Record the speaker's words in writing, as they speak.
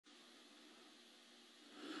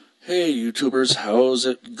Hey YouTubers, how's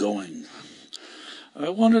it going? I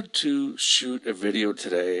wanted to shoot a video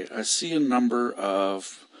today. I see a number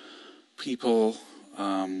of people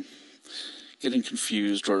getting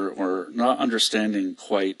confused or not understanding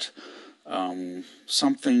quite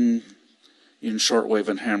something in shortwave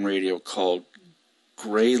and ham radio called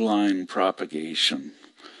gray line propagation.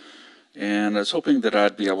 And I was hoping that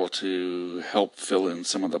I'd be able to help fill in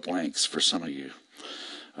some of the blanks for some of you.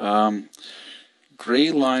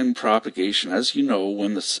 Gray line propagation, as you know,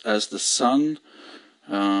 as the sun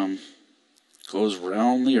goes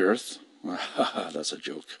around the Earth, that's a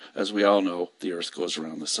joke. As we all know, the Earth goes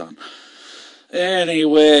around the sun.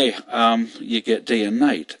 Anyway, you get day and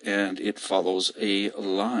night, and it follows a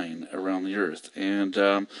line around the Earth.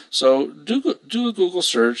 And so do a Google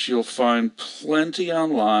search. You'll find plenty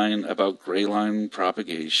online about gray line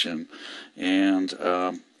propagation. And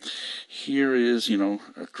here is, a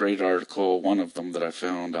great article, one of them that I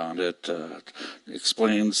found on it,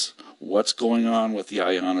 explains what's going on with the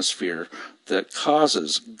ionosphere that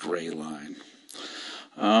causes gray line.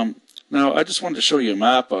 Now, I just wanted to show you a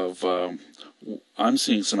map of, I'm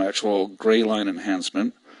seeing some actual gray line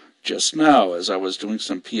enhancement just now as I was doing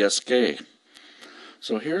some PSK.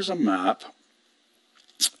 So here's a map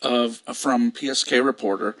from PSK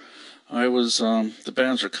Reporter. The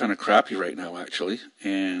bands are kind of crappy right now, actually,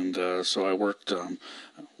 and so I worked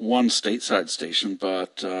one stateside station,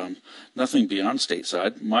 but nothing beyond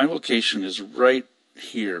stateside. My location is right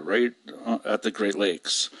here, right at the Great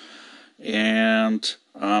Lakes, and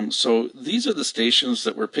so these are the stations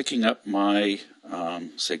that were picking up my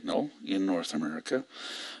signal in North America.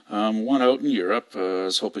 One out in Europe, I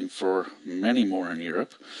was hoping for many more in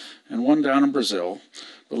Europe, and one down in Brazil.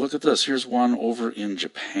 But look at this, here's one over in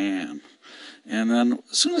Japan. And then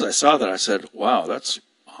as soon as I saw that, I said, wow, that's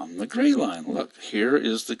on the gray line. Look, here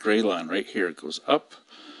is the gray line right here. It goes up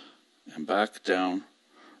and back down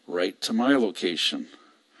right to my location.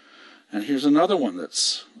 And here's another one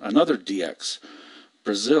that's another DX.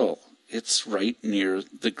 Brazil, it's right near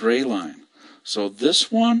the gray line. So this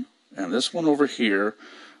one and this one over here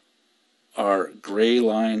are gray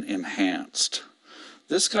line enhanced.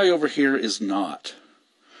 This guy over here is not.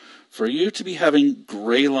 For you to be having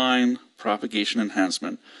gray line propagation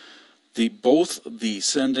enhancement, both the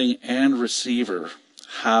sending and receiver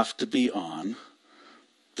have to be on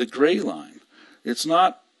the gray line. It's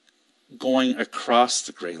not going across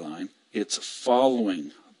the gray line, it's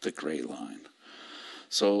following the gray line.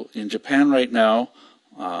 So in Japan right now,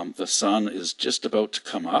 the sun is just about to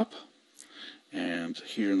come up, and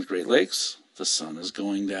here in the Great Lakes, the sun is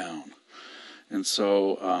going down. And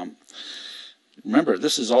so remember,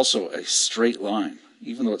 this is also a straight line.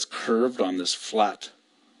 Even though it's curved on this flat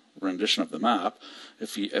rendition of the map,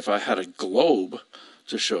 if I had a globe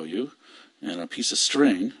to show you and a piece of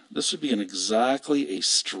string, this would be exactly a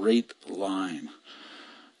straight line,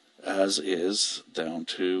 as is down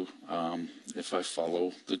to if I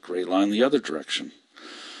follow the gray line the other direction.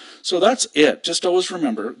 So that's it. Just always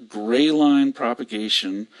remember, gray line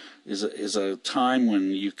propagation is a time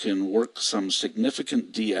when you can work some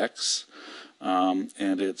significant DX,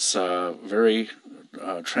 and it's very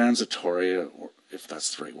transitory, if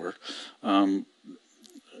that's the right word,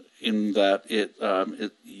 in that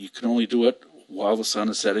you can only do it while the sun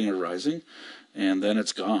is setting or rising, and then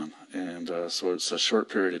it's gone. And so it's a short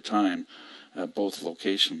period of time at both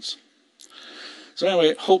locations. So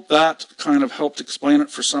anyway, hope that kind of helped explain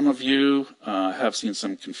it for some of you. I have seen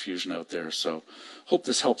some confusion out there, so hope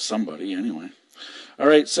this helps somebody anyway. All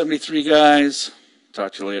right, 73 guys.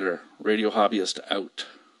 Talk to you later. Radio Hobbyist out.